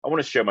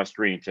want to share my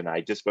screen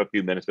tonight just for a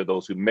few minutes for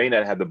those who may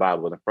not have the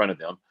Bible in front of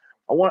them.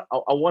 I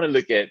want to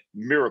look at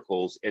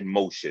miracles in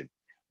motion.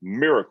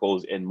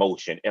 Miracles in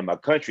motion. And my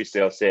country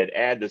cell said,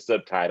 add the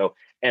subtitle,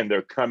 and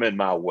they're coming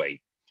my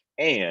way.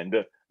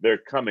 And they're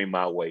coming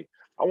my way.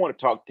 I want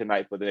to talk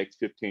tonight for the next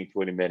 15,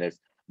 20 minutes.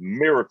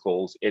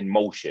 Miracles in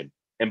motion.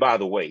 And by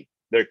the way,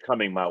 they're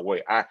coming my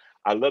way.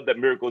 I love that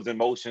miracles in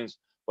motions,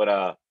 but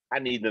I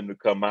need them to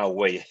come my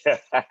way.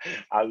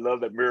 I love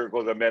that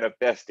miracles are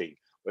manifesting.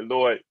 But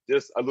Lord,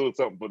 just a little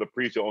something for the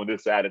preacher on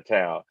this side of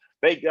town.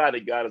 Thank God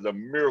that God is a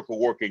miracle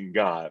working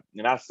God.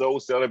 And I so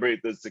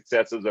celebrate the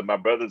successes of my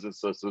brothers and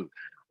sisters.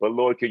 But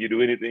Lord, can you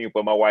do anything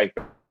for my wife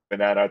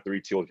and our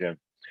three children?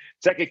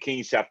 Second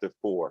Kings chapter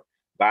 4.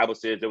 Bible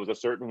says there was a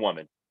certain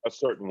woman, a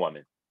certain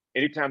woman.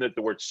 Anytime that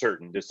the word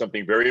certain, there's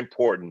something very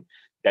important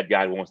that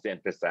God wants to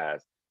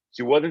emphasize.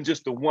 She wasn't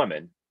just a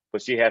woman,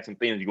 but she had some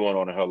things going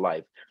on in her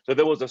life. So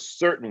there was a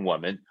certain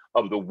woman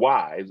of the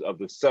wives of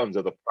the sons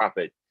of the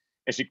prophet.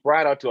 And she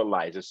cried out to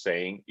Elijah,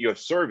 saying, your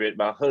servant,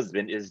 my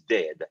husband, is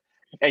dead.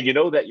 And you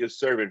know that your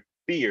servant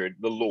feared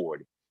the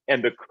Lord,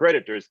 and the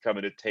creditor is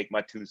coming to take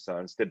my two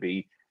sons to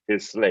be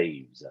his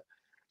slaves.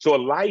 So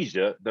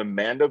Elijah, the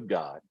man of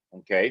God,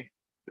 okay,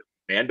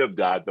 man of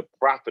God, the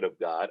prophet of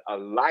God,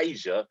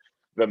 Elijah,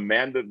 the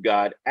man of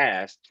God,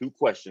 asked two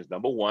questions.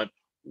 Number one,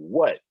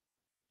 what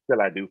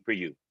shall I do for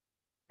you?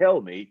 Tell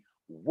me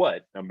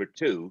what, number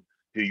two,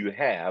 do you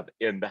have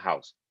in the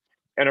house?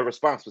 And her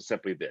response was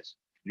simply this: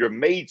 your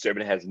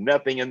maidservant has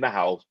nothing in the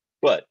house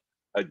but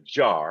a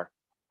jar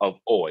of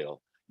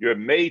oil. Your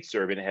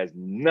maidservant has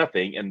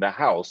nothing in the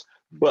house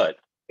but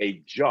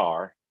a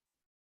jar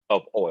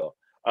of oil.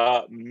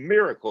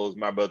 Miracles,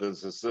 my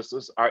brothers and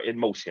sisters, are in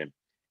motion.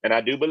 And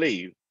I do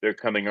believe they're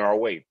coming our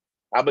way.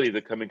 I believe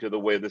they're coming to the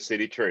way of the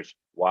city church.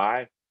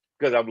 Why?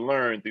 Because I've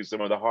learned through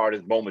some of the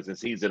hardest moments and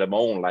seasons of my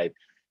own life,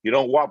 you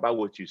don't walk by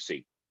what you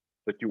see,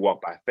 but you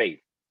walk by faith.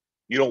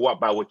 You don't walk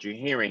by what you're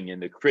hearing in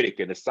the critic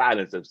and the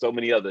silence of so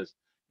many others.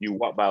 You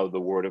walk by the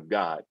word of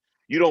God.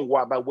 You don't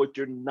walk by what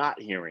you're not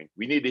hearing.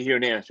 We need to hear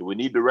an answer. We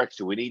need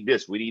direction. We need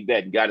this. We need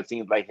that. And God, it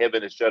seems like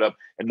heaven is shut up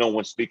and no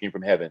one's speaking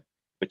from heaven.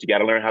 But you got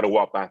to learn how to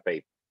walk by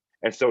faith.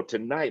 And so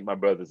tonight, my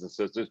brothers and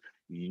sisters,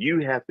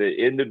 you have to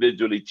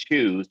individually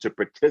choose to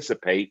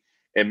participate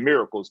in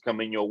miracles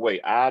coming your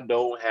way. I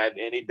don't have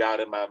any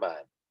doubt in my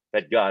mind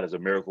that God is a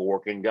miracle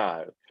working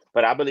God.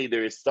 But I believe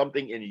there is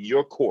something in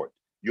your court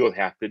you'll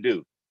have to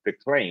do to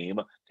claim,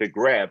 to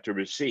grab, to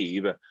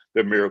receive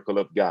the miracle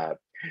of God.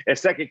 In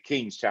Second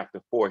Kings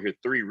chapter 4, here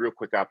three real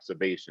quick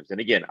observations. And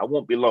again, I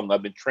won't be long.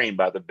 I've been trained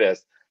by the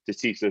best to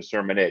teach this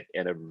sermonette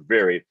in a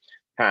very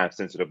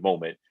time-sensitive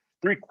moment.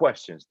 Three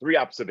questions, three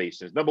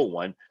observations. Number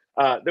one,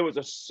 there was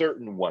a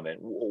certain woman.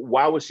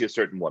 Why was she a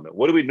certain woman?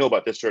 What do we know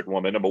about this certain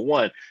woman? Number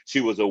one,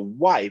 she was a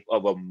wife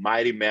of a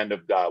mighty man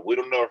of God. We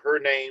don't know her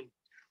name.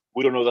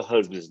 We don't know the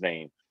husband's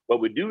name.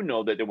 But we do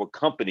know that there were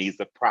companies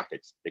of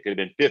prophets. They could have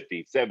been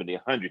 50, 70,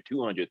 100,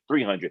 200,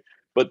 300.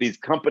 But these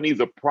companies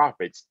of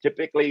prophets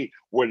typically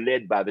were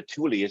led by the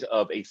tutelage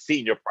of a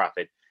senior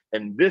prophet.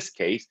 In this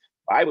case,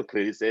 Bible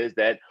clearly says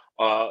that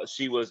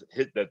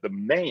that the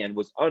man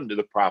was under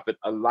the prophet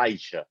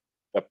Elisha,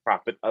 the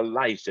prophet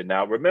Elisha.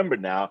 Now, remember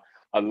now,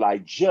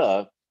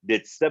 Elijah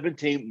did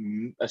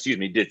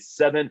did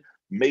seven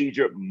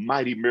major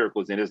mighty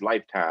miracles in his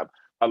lifetime.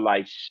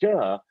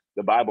 Elisha,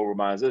 the Bible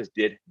reminds us,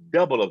 did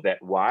double of that.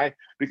 Why?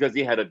 Because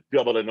he had a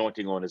double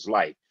anointing on his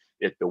life.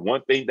 If the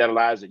one thing that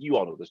Elijah, you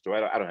all know the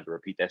story, I don't have to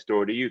repeat that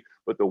story to you,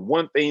 but the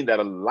one thing that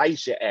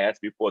Elisha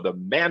asked before the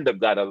man of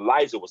God,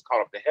 Elijah, was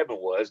caught up to heaven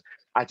was,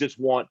 I just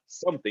want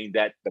something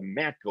that the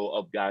mantle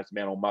of God's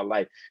man on my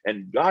life.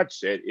 And God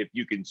said, if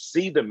you can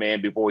see the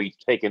man before he's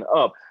taken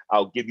up,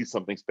 I'll give you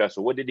something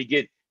special. What did he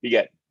get? He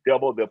got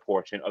double the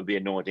portion of the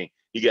anointing.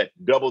 He got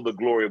double the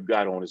glory of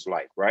God on his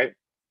life, right?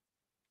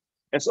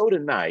 And so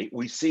tonight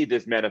we see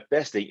this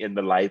manifesting in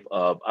the life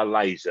of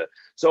Elijah.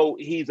 So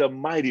he's a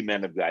mighty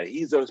man of God.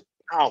 He's a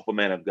powerful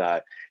man of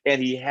God.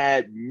 And he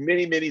had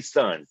many, many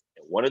sons.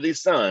 And one of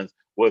these sons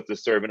was the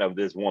servant of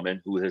this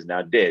woman who is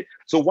now dead.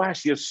 So why is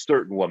she a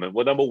certain woman?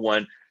 Well, number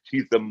one,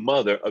 she's the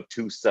mother of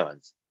two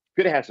sons.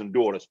 Could have had some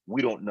daughters.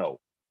 We don't know.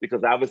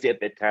 Because obviously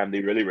at that time, they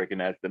really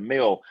recognized the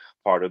male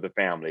part of the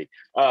family.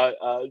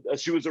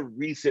 She was a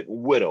recent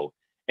widow,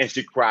 and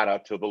she cried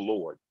out to the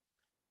Lord.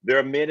 There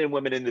are men and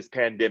women in this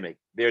pandemic.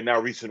 They are now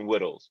recent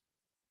widows.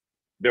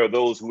 There are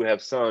those who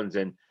have sons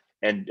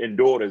and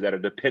daughters that are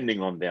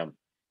depending on them.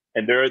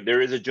 And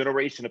there is a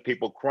generation of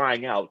people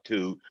crying out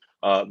to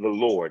the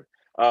Lord.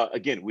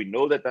 Again, we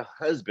know that the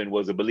husband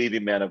was a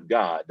believing man of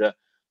God,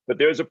 but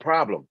there's a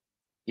problem.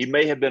 He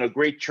may have been a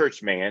great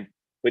church man,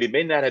 but he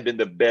may not have been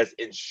the best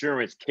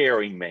insurance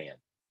carrying man.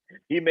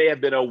 He may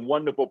have been a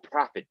wonderful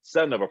prophet,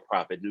 son of a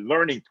prophet,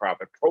 learning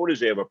prophet,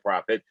 protege of a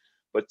prophet,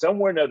 but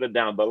somewhere or another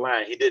down the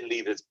line, he didn't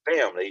leave his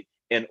family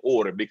in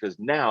order because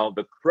now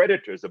the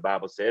creditors, the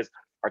Bible says,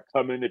 are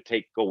coming to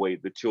take away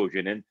the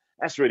children.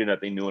 That's really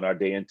nothing new in our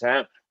day and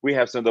time. We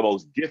have some of the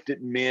most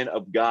gifted men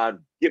of God,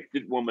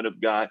 gifted women of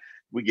God.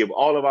 We give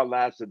all of our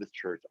lives to the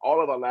church,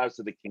 all of our lives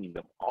to the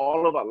kingdom,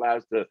 all of our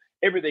lives to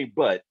everything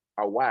but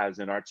our wives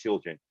and our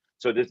children.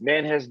 So this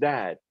man has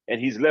died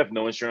and he's left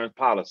no insurance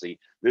policy.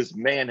 This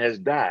man has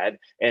died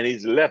and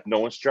he's left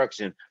no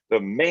instruction. The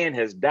man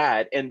has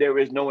died and there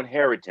is no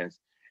inheritance.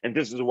 And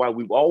this is why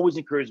we've always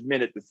encouraged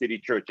men at the City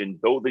Church. And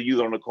those of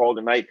you on the call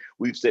tonight,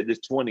 we've said this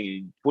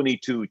 20,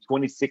 22,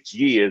 26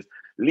 years,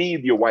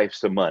 leave your wife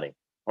some money.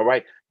 All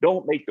right.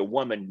 Don't make the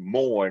woman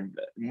mourn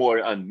more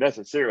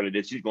unnecessarily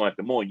that she's going to have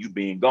to mourn you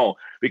being gone,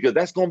 because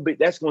that's going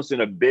to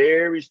send a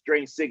very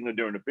strange signal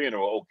during the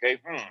funeral. Okay.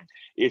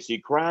 Is she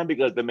crying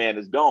because the man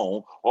is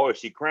gone, or is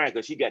she crying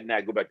because she got to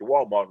now go back to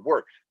Walmart and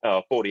work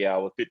 40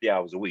 hours, 50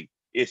 hours a week?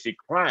 Is she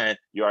crying?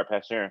 You all right,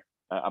 Pastor Aaron?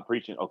 I'm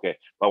preaching. Okay.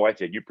 My wife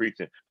said, you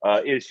preaching.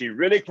 Is she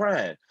really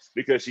crying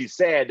because she's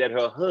sad that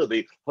her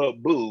hubby, her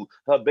boo,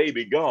 her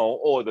baby gone?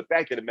 Or the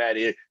fact of the matter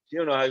is, she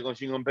don't know how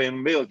she's going to pay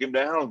the bill, keep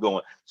the house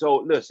going. So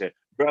listen,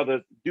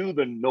 brothers, do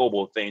the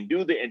noble thing,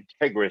 do the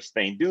integrous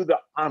thing, do the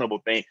honorable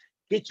thing.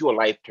 Get you a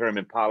life term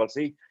and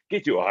policy.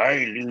 Get you, I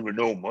ain't leaving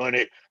no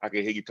money. I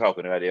can hear you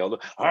talking about the elder.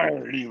 I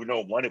ain't leaving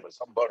no money for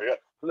somebody else.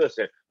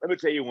 Listen, let me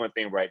tell you one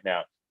thing right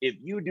now. If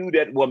you do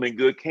that woman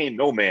good, can't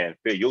no man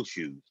fill your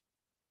shoes.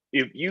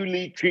 If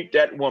you treat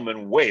that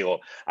woman well,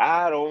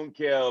 I don't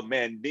care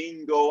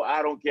Mandingo,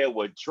 I don't care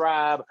what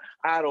tribe,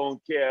 I don't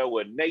care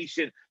what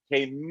nation,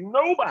 can't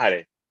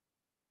nobody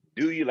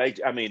do you like,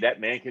 I mean,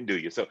 that man can do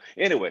you. So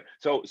anyway,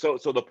 so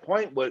the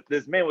point was,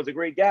 this man was a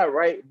great guy,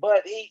 right?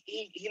 But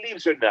he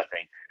leaves her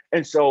nothing.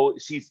 And so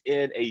she's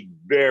in a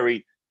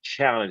very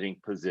challenging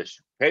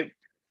position. Okay.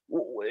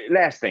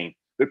 Last thing,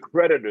 the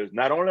creditors,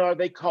 not only are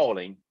they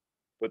calling,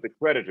 but the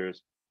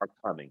creditors are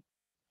coming.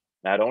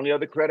 Not only are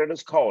the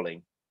creditors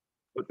calling,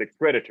 but the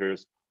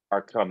creditors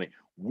are coming.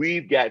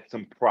 We've got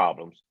some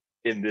problems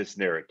in this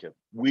narrative.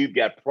 We've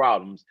got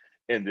problems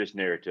in this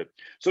narrative.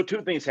 So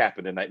two things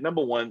happen tonight.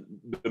 Number one,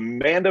 the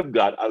man of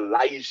God,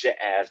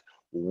 Elijah, asked,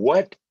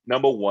 what,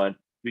 number one,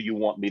 do you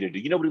want me to do?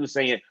 You know what he was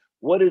saying?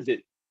 What is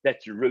it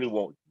that you really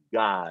want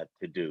God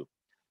to do?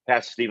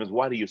 Pastor Stevens,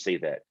 why do you say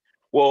that?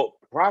 Well,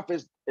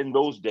 prophets in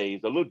those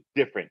days are a little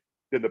different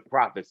than the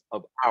prophets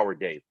of our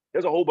day.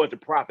 There's a whole bunch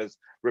of prophets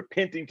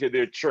repenting to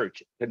their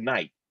church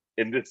tonight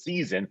in this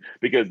season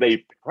because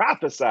they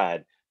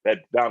prophesied that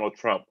Donald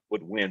Trump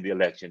would win the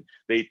election.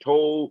 They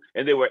told,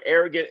 and they were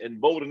arrogant and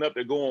bold enough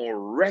to go on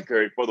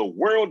record for the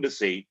world to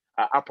see.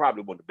 I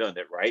probably wouldn't have done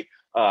that, right?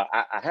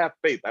 I have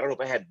faith. I don't know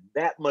if I had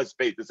that much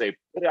faith to say,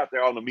 put it out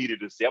there on the media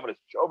to see. I'm going to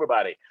show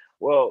everybody.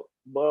 Well,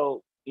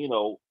 you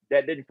know,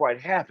 that didn't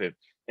quite happen.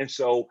 And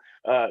so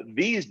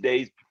these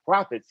days,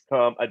 prophets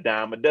come a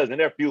dime a dozen.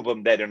 There are a few of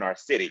them that in our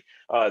city.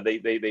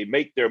 They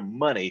make their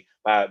money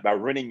by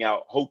renting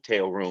out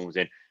hotel rooms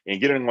and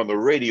getting on the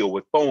radio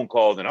with phone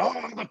calls and, oh,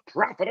 the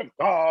prophet of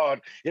God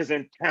is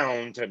in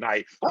town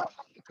tonight. Oh,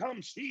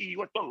 come see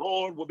what the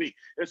Lord will be.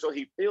 And so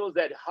he fills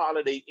that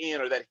Holiday Inn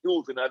or that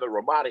Hilton or the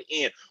Ramada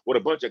Inn with a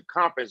bunch of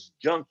conference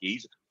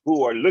junkies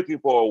who are looking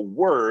for a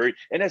word,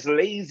 and that's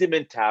lazy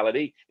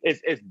mentality.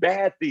 It's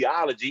bad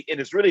theology,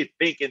 and it's really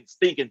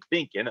thinking,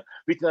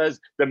 because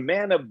the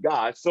man of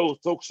God,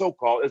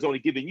 so-called, is only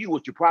giving you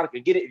what you probably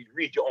can get it if you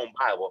read your own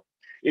Bible.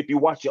 If you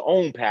watch your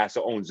own pastor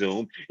on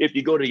Zoom, if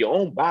you go to your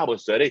own Bible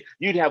study,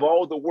 you'd have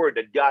all the word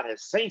that God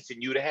has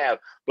sanctioned you to have.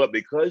 But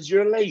because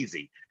you're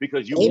lazy,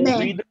 because you won't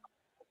read the,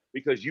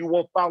 because you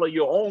won't follow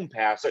your own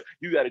pastor,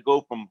 you got to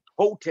go from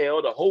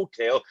hotel to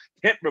hotel,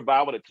 tent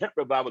revival to tent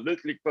revival,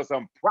 looking for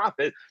some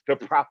prophet to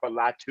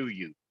prophesy to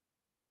you.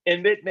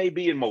 And it may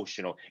be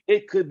emotional.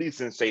 It could be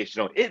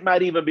sensational. It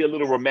might even be a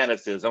little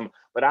romanticism,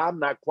 but I'm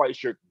not quite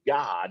sure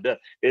God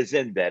is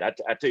in that. I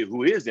tell you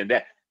who is in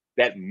that.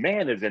 That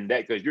man is in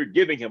that, because you're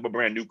giving him a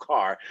brand new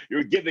car.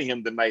 You're giving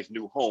him the nice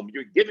new home.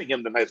 You're giving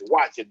him the nice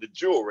watch and the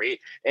jewelry.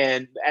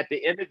 And at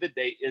the end of the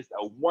day, it's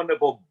a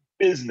wonderful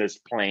business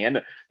plan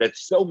that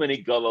so many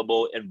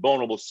gullible and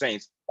vulnerable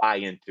saints buy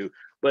into.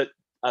 But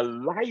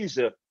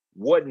Elijah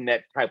wasn't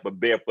that type of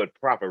barefoot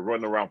prophet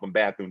running around from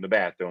bathroom to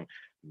bathroom.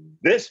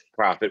 This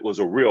prophet was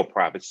a real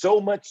prophet,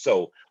 so much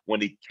so when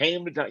he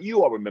came to town.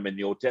 You all remember in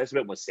the Old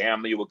Testament when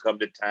Samuel would come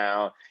to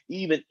town.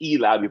 Even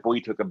Eli, before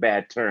he took a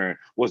bad turn,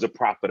 was a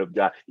prophet of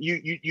God.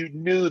 You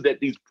knew that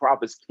these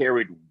prophets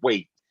carried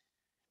weight.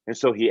 And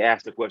so he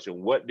asked the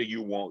question, what do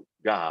you want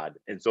God,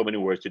 in so many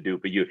words, to do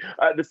for you?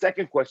 The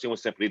second question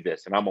was simply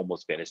this, and I'm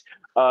almost finished.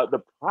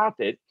 The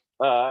prophet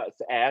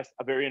asked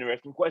a very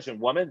interesting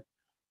question. Woman,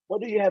 what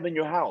do you have in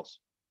your house?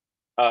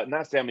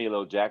 Not Samuel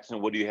L.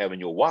 Jackson, what do you have in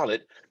your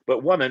wallet?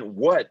 But woman,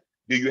 what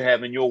do you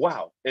have in your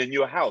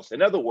house?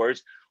 In other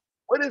words,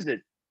 what is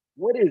it?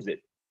 What is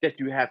it that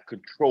you have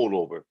control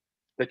over,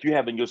 that you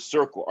have in your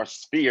circle or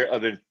sphere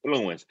of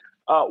influence?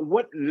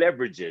 What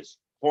leverages,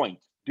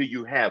 points do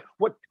you have?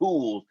 What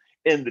tools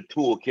in the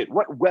toolkit?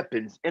 What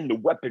weapons in the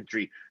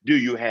weaponry do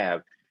you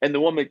have? And the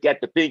woman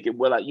got to thinking,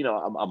 well, I'm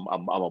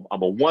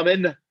a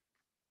woman,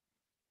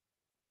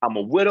 I'm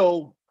a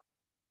widow,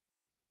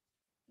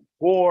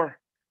 poor,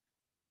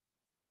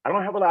 I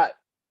don't have a lot.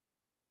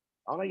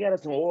 All I got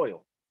is some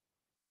oil.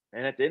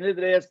 And at the end of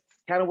the day, that's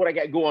kind of what I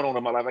got going on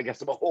in my life. I got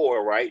some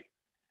oil, right?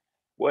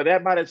 Well,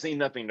 that might have seemed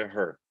nothing to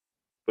her,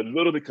 but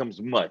little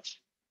becomes much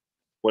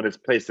when it's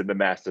placed in the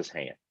master's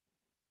hand.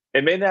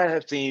 It may not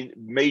have seemed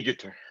major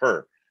to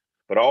her,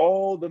 but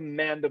all the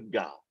man of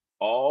God,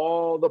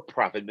 all the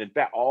prophet, in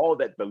fact, all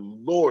that the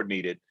Lord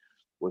needed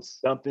was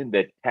something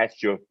that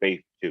attached your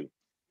faith to.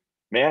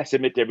 May I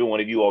submit to every one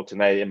of you all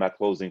tonight in my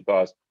closing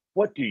thoughts,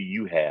 what do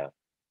you have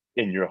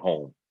in your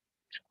home?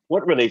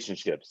 What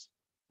relationships?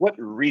 What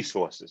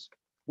resources?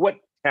 What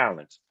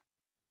talents?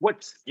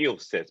 What skill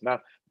sets? My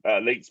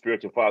late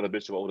spiritual father,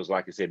 Bishop Otis,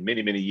 like I said,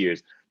 many, many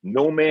years,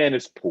 no man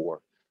is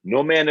poor,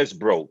 no man is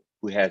broke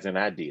who has an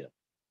idea.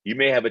 You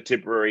may have a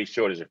temporary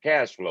shortage of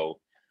cash flow,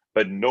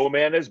 but no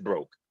man is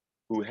broke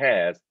who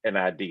has an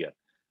idea.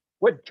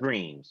 What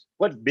dreams,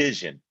 what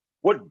vision,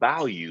 what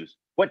values,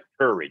 what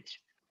courage,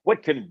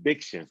 what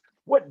convictions,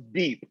 what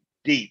deep,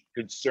 deep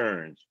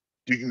concerns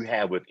do you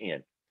have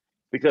within?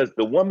 Because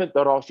the woman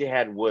thought all she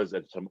had was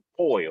some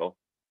oil,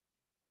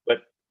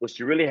 but what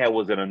she really had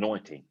was an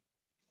anointing.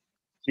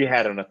 She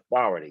had an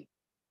authority,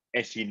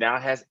 and she now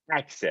has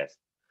access.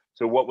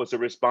 So, what was the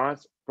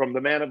response from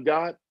the man of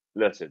God?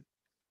 Listen,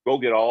 go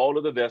get all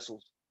of the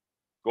vessels,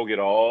 go get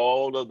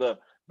all of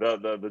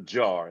the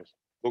jars,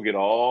 go get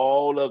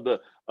all of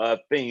the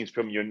things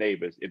from your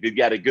neighbors. If you've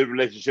got a good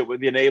relationship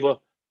with your neighbor,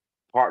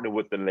 partner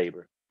with the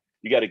labor.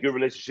 You got a good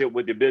relationship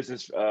with your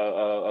business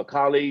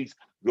colleagues,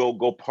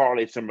 go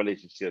parlay some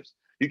relationships.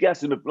 You got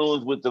some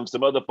influence with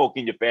some other folk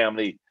in your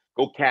family,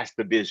 go cast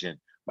the vision.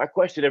 My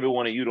question, every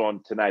one of you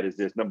on tonight is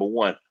this. Number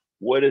one,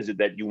 what is it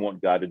that you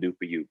want God to do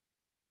for you?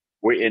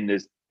 We're in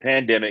this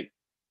pandemic,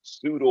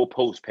 pseudo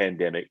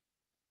post-pandemic,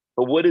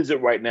 but what is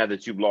it right now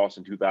that you've lost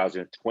in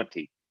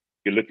 2020?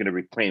 You're looking to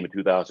reclaim in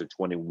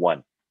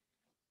 2021.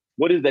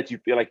 What is it that you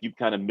feel like you've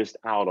kind of missed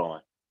out on?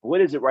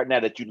 What is it right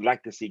now that you'd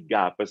like to see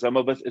God? For some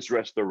of us, it's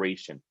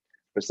restoration.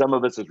 For some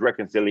of us, it's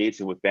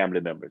reconciliation with family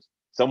members.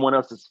 Someone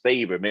else's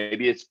favor.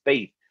 Maybe it's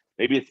faith.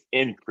 Maybe it's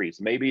increase.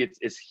 Maybe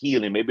it's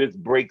healing. Maybe it's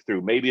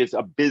breakthrough. Maybe it's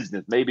a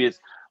business. Maybe it's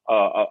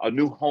a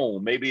new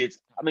home. Maybe it's,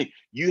 I mean,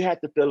 you have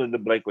to fill in the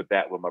blank with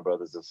that one, my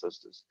brothers and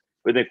sisters.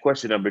 But then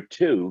question number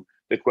two,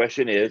 the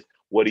question is,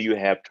 what do you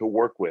have to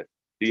work with?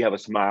 Do you have a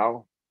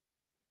smile?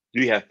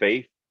 Do you have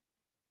faith?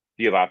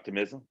 Do you have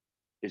optimism?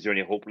 Is there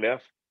any hope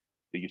left?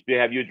 Do you still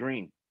have your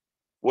dream?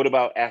 What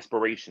about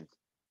aspirations?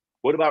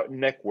 What about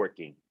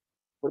networking?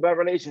 What about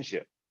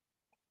relationship?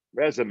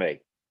 Resume,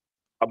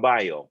 a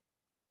bio,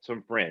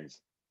 some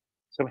friends,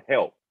 some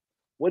help.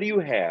 What do you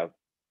have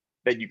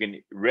that you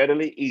can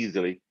readily,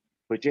 easily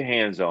put your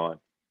hands on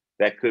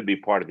that could be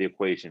part of the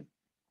equation?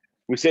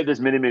 We said this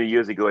many, many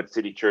years ago at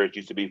City Church,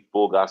 used to be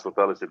Full Gospel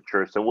Fellowship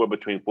Church, somewhere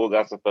between Full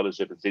Gospel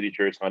Fellowship and City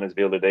Church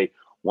Huntersville today,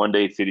 one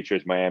day City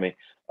Church Miami.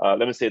 Let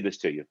me say this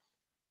to you.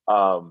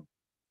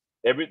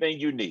 Everything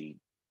you need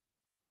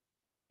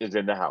is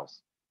in the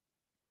house.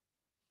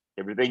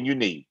 Everything you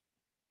need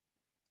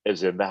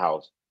is in the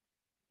house.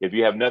 If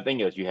you have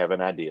nothing else, you have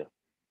an idea.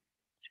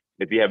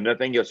 If you have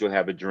nothing else, you'll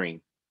have a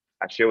dream.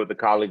 I shared with a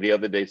colleague the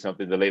other day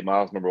something the late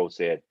Miles Monroe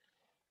said.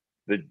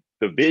 The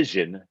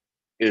vision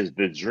is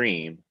the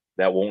dream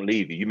that won't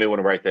leave you. You may want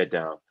to write that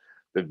down.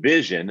 The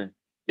vision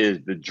is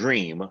the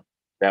dream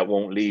that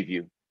won't leave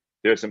you.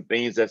 There are some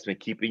things that's been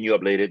keeping you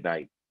up late at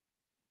night.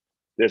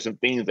 There's some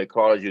things that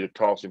cause you to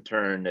toss and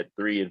turn at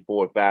 3 and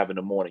 4 and 5 in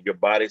the morning. Your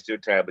body's still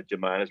tired, but your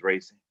mind is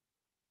racing.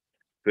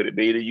 Could it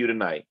be to you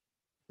tonight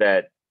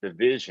that the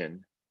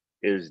vision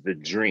is the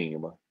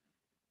dream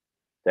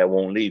that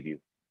won't leave you?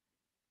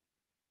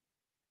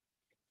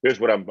 Here's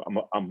what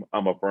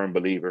I'm a firm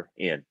believer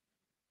in.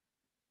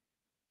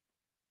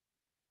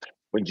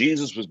 When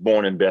Jesus was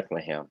born in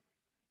Bethlehem,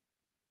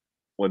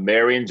 when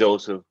Mary and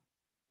Joseph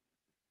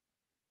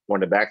were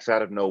on the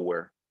backside of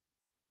nowhere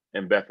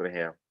in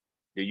Bethlehem,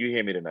 do you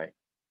hear me tonight?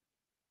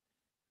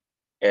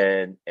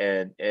 And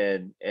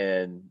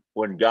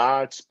when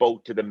God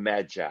spoke to the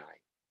Magi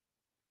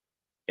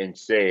and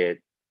said,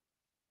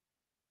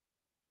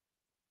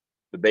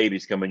 the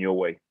baby's coming your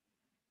way.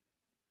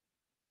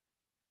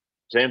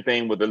 Same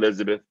thing with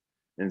Elizabeth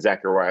and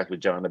Zacharias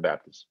with John the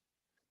Baptist.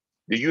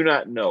 Do you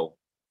not know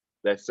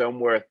that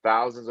somewhere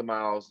thousands of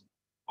miles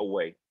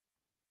away,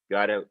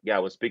 God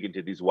was speaking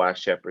to these wise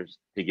shepherds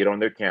to get on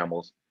their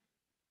camels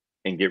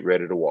and get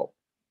ready to walk?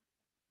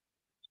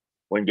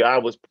 When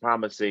God was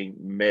promising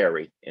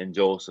Mary and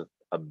Joseph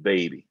a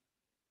baby,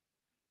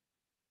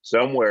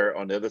 somewhere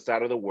on the other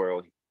side of the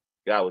world,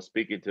 God was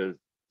speaking to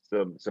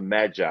some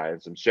magi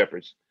and some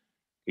shepherds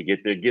to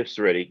get their gifts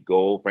ready,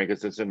 gold,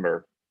 frankincense, and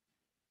myrrh,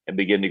 and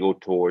begin to go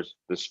towards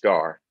the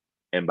star.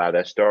 And by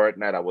that star at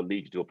night, I will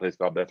lead you to a place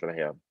called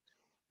Bethlehem.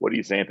 What are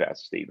you saying, Pastor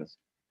Stevens?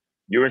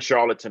 You're in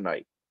Charlotte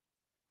tonight.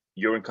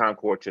 You're in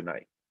Concord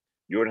tonight.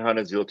 You're in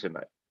Huntersville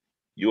tonight.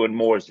 You're in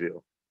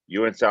Mooresville.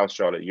 You're in South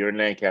Charlotte. You're in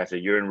Lancaster.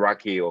 You're in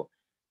Rock Hill.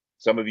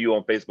 Some of you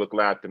on Facebook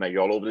Live tonight.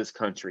 You're all over this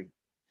country.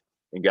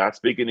 And God's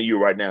speaking to you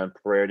right now in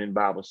prayer and in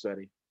Bible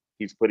study.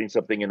 He's putting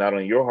something in not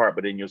only your heart,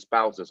 but in your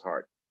spouse's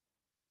heart.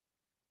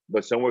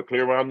 But somewhere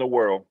clear around the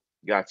world,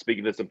 God's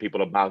speaking to some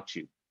people about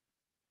you.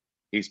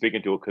 He's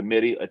speaking to a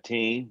committee, a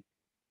team.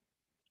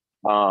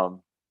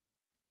 Um,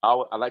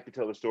 I like to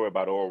tell the story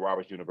about Oral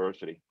Roberts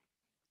University.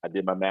 I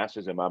did my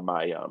master's and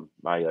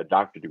my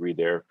doctorate degree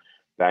there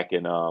back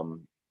in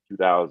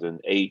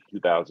 2008,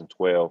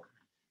 2012.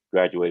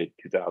 Graduated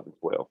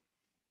 2012.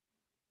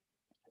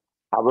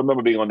 I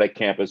remember being on that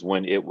campus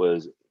when it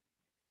was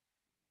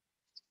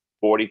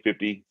 40,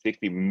 50,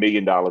 60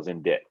 million dollars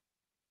in debt.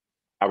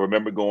 I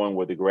remember going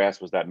where the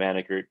grass was not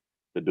manicured,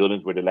 the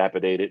buildings were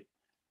dilapidated.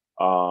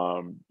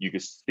 You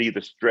could see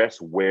the stress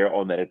wear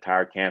on that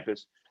entire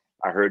campus.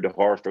 I heard the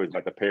horror stories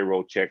about the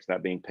payroll checks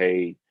not being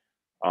paid,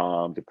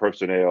 the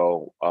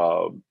personnel.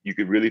 You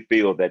could really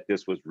feel that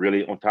this was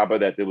really, on top of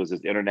that, there was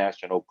this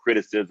international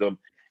criticism,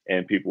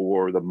 and people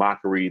were the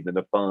mockeries and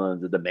the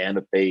funds and the man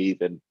of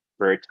faith and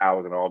prayer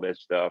towers and all that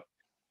stuff.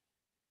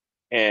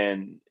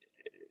 And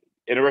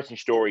interesting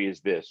story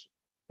is this: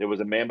 there was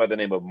a man by the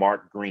name of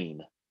Mark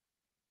Green.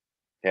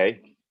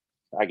 Okay,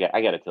 I got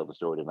to tell the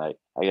story tonight.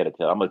 I got to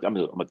tell. I'm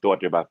a thought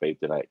there by faith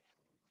tonight.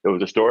 There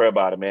was a story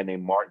about a man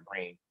named Mark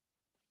Green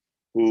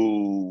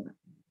who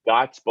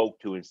God spoke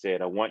to and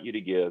said, "I want you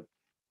to give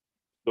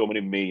so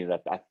many millions."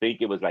 I think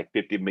it was like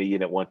 50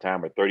 million at one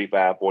time, or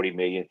 35, 40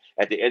 million.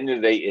 At the end of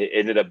the day, it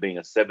ended up being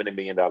a $70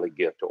 million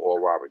gift to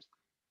Oral Roberts.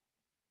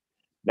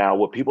 Now,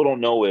 what people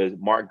don't know is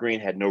Mark Green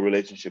had no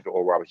relationship to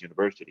Oral Roberts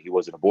University. He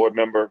wasn't a board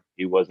member.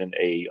 He wasn't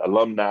a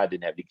alumni.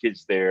 Didn't have any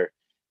kids there.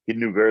 He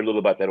knew very little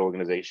about that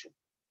organization.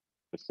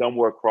 But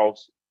somewhere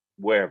across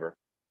wherever,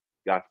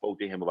 God spoke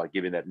to him about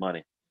giving that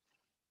money.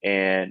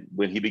 And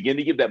when he began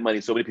to give that money,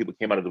 so many people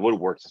came out of the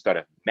woodworks and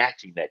started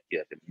matching that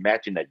gift and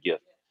matching that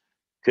gift.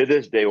 To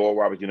this day, Oral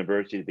Roberts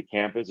University, the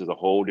campus is a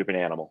whole different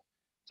animal.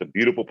 It's a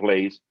beautiful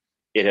place.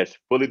 It has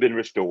fully been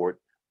restored,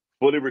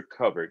 fully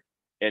recovered,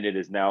 and it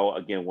is now,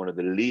 again, one of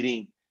the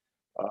leading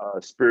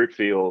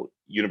spirit-filled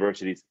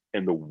universities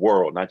in the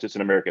world, not just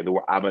in America. In the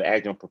world. I'm an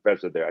adjunct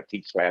professor there. I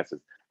teach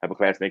classes. I have a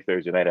class next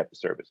Thursday night after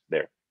service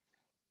there.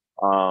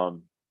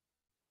 Um,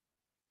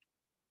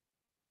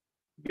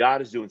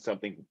 God is doing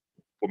something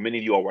for many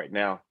of you all right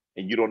now,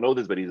 and you don't know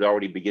this, but He's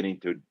already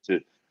beginning to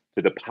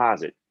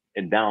deposit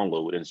and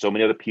download, and so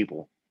many other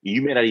people.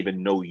 You may not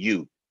even know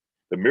you.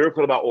 The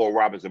miracle about Oral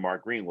Roberts and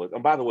Mark Green was,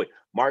 and by the way,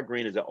 Mark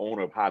Green is the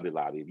owner of Hobby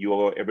Lobby. If you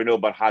all ever know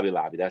about Hobby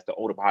Lobby, that's the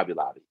owner of Hobby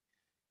Lobby.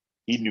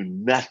 He knew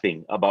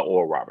nothing about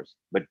Oral Roberts,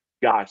 but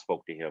God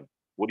spoke to him.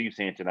 What are you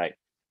saying tonight?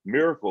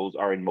 Miracles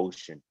are in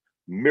motion.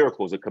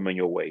 Miracles are coming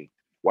your way.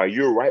 While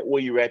you're right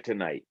where you're at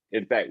tonight.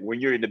 In fact,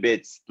 when you're in the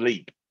bed,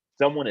 sleep.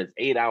 Someone is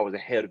 8 hours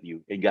ahead of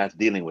you, and God's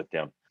dealing with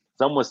them.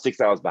 Someone's 6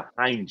 hours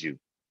behind you,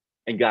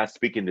 and God's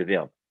speaking to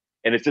them.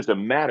 And it's just a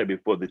matter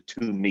before the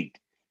two meet.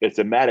 It's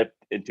a matter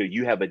until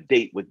you have a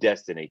date with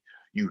destiny.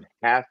 You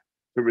have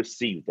to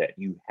receive that.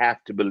 You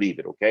have to believe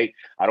it, okay?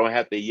 I don't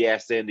have to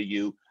yes and to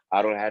you.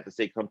 I don't have to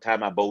say, come tie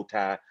my bow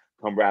tie,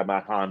 come ride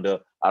my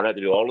Honda. I don't have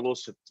to do all of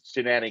those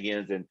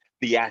shenanigans and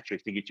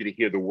theatrics to get you to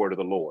hear the word of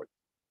the Lord,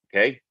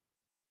 okay?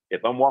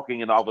 If I'm walking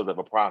in the office of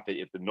a prophet,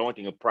 if the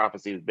anointing of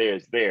prophecy is there,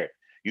 it's there.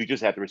 You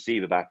just have to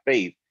receive it by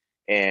faith.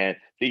 And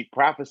the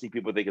prophecy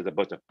people think is a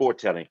bunch of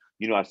foretelling.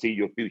 You know, I see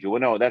your future.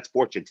 Well, no, that's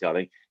fortune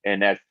telling,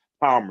 and that's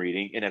palm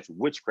reading, and that's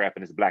witchcraft,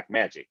 and it's black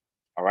magic.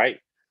 All right.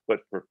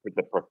 But for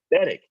the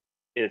prophetic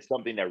is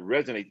something that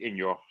resonates in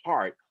your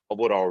heart of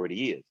what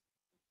already is.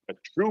 A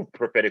true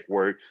prophetic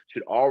word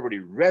should already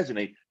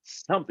resonate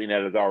something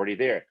that is already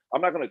there.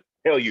 I'm not going to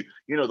tell you,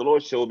 you know, the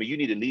Lord showed me you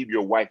need to leave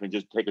your wife and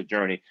just take a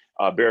journey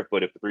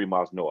barefooted for 3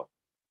 miles north.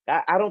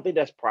 I don't think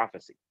that's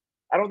prophecy.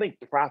 I don't think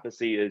the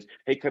prophecy is,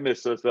 hey, come here,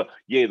 sister.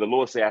 Yeah, the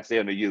Lord say, I say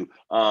unto you,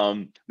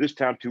 this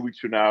time 2 weeks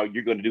from now,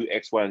 you're going to do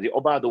X, Y, and Z.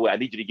 Oh, by the way, I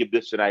need you to give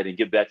this tonight and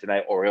give that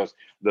tonight, or else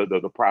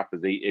the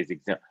prophecy is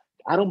exempt.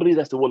 I don't believe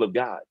that's the will of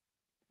God.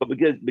 But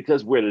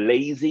because we're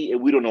lazy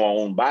and we don't know our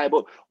own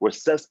Bible, we're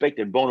suspect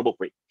and vulnerable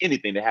for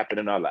anything that happened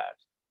in our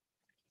lives.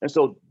 And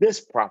so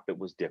this prophet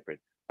was different.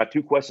 My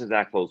two questions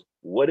I close.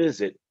 What is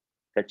it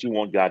that you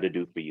want God to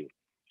do for you?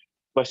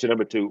 Question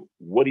number two,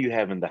 what do you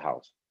have in the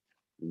house?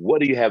 What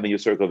do you have in your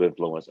circle of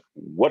influence?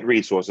 What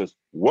resources?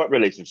 What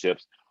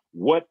relationships?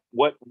 What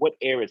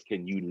areas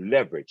can you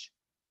leverage?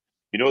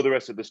 You know the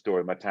rest of the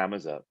story. My time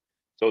is up.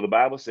 So the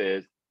Bible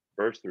says,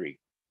 verse 3,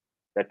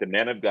 that the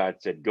man of God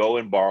said, go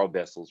and borrow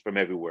vessels from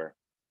everywhere,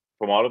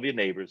 from all of your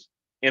neighbors,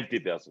 empty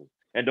vessels,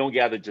 and don't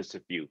gather just a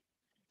few.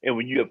 And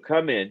when you have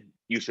come in,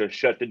 you shall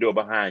shut the door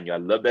behind you. I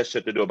love that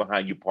shut the door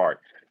behind you part,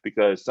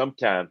 because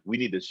sometimes we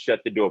need to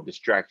shut the door of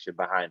distraction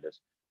behind us.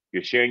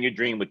 You're sharing your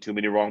dream with too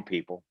many wrong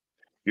people.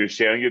 You're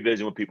sharing your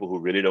vision with people who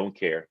really don't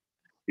care.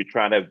 You're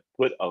trying to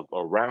put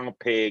a round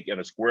peg in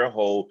a square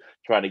hole,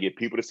 trying to get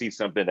people to see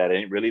something that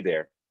ain't really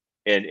there.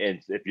 And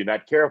if you're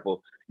not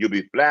careful, you'll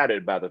be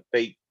flattered by the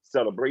fake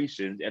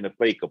celebrations and the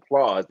fake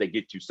applause that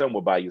get you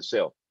somewhere by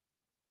yourself.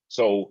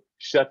 So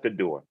shut the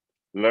door.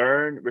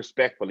 Learn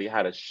respectfully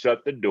how to shut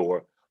the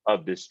door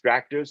of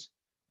distractors,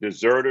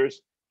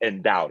 deserters,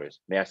 and doubters.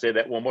 May I say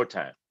that one more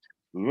time?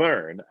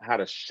 Learn how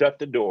to shut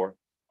the door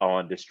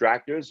on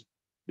distractors,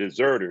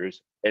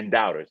 deserters, and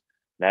doubters.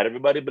 Not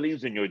everybody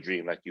believes in your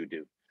dream like you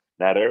do.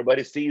 Not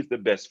everybody sees the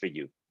best for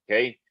you.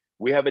 Okay.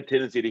 We have a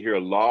tendency to hear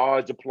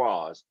large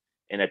applause.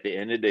 And at the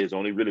end of the day, there's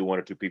only really one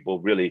or two people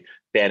really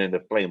fanning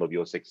the flame of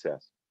your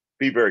success.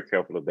 Be very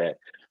careful of that.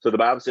 So the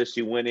Bible says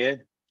she went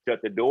in,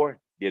 shut the door,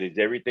 did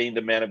everything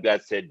the man of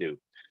God said do.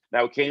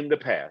 Now it came to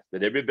pass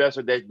that every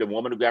vessel that the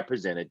woman of God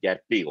presented got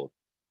filled,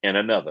 and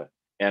another,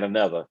 and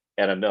another,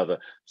 and another.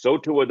 So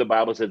too, what the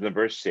Bible says in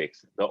verse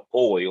 6, the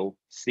oil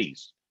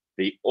ceased.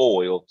 The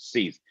oil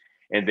ceased.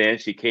 And then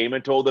she came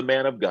and told the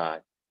man of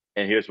God,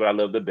 and here's what I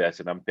love the best,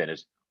 and I'm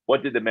finished.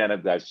 What did the man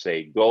of God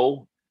say?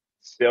 Go,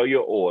 sell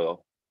your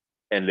oil,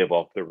 and live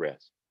off the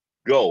rest.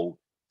 Go,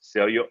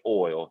 sell your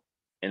oil,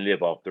 and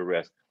live off the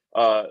rest.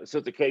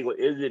 Sister Kayla,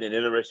 isn't it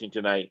interesting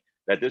tonight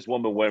that this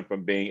woman went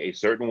from being a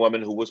certain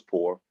woman who was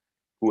poor,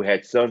 who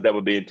had sons that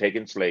were being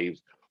taken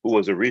slaves, who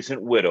was a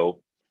recent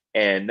widow,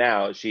 and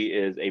now she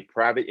is a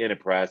private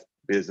enterprise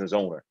business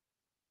owner.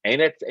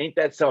 Ain't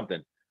that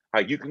something?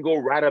 How you can go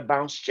write a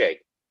bounce check,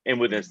 and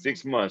within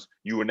 6 months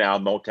you are now a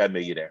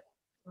multimillionaire.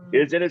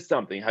 Isn't it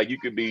something how you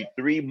could be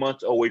 3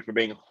 months away from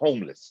being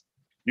homeless?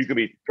 You could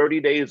be 30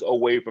 days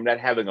away from not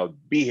having a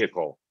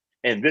vehicle.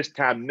 And this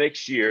time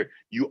next year,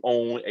 you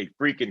own a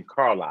freaking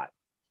car lot.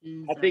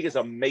 I think it's Jesus.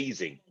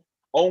 amazing.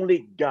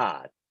 Only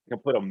God can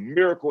put a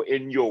miracle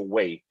in your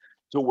way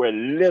to where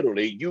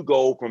literally you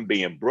go from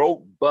being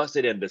broke,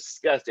 busted, and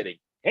disgusted and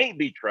can't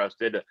be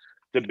trusted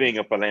to being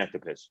a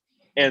philanthropist.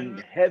 And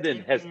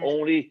heaven has Amen.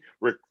 only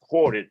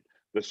recorded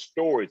the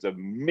stories of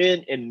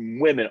men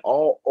and women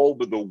all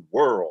over the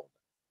world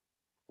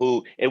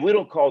who, and we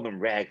don't call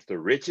them rags to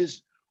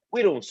riches.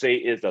 We don't say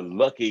it's a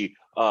lucky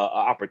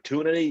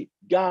opportunity.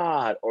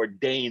 God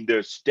ordained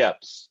their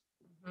steps.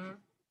 Mhm.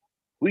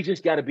 We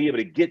just got to be able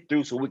to get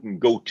through so we can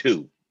go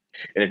to.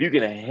 And if you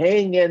can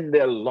hang in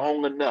there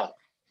long enough,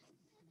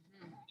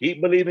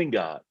 keep believing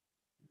God,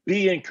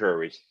 be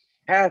encouraged,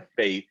 have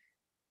faith,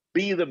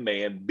 be the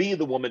man, be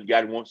the woman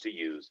God wants to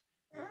use.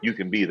 You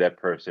can be that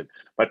person.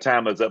 My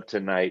time is up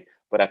tonight,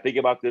 but I think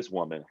about this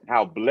woman,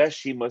 how blessed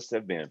she must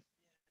have been.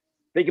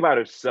 Think about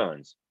her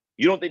sons.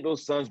 You don't think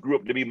those sons grew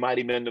up to be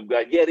mighty men of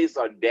God? Yeah, they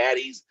saw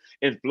daddy's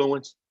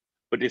influence,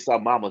 but they saw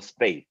mama's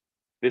faith.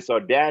 They saw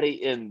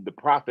daddy in the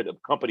prophet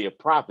of company of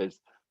prophets,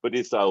 but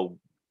they saw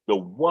the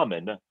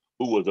woman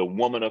who was a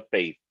woman of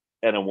faith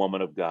and a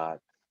woman of God.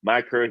 My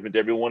encouragement to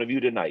every one of you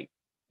tonight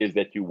is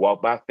that you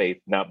walk by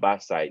faith, not by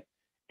sight.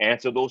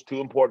 Answer those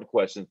two important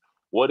questions.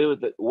 What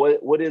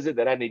is it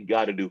that I need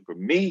God to do for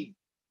me?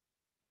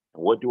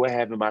 And what do I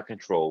have in my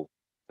control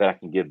that I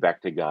can give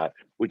back to God?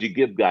 Would you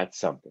give God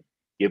something?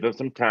 Give him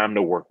some time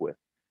to work with.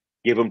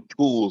 Give him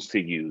tools to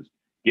use.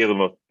 Give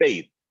him a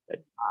faith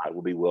that God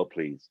will be well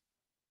pleased.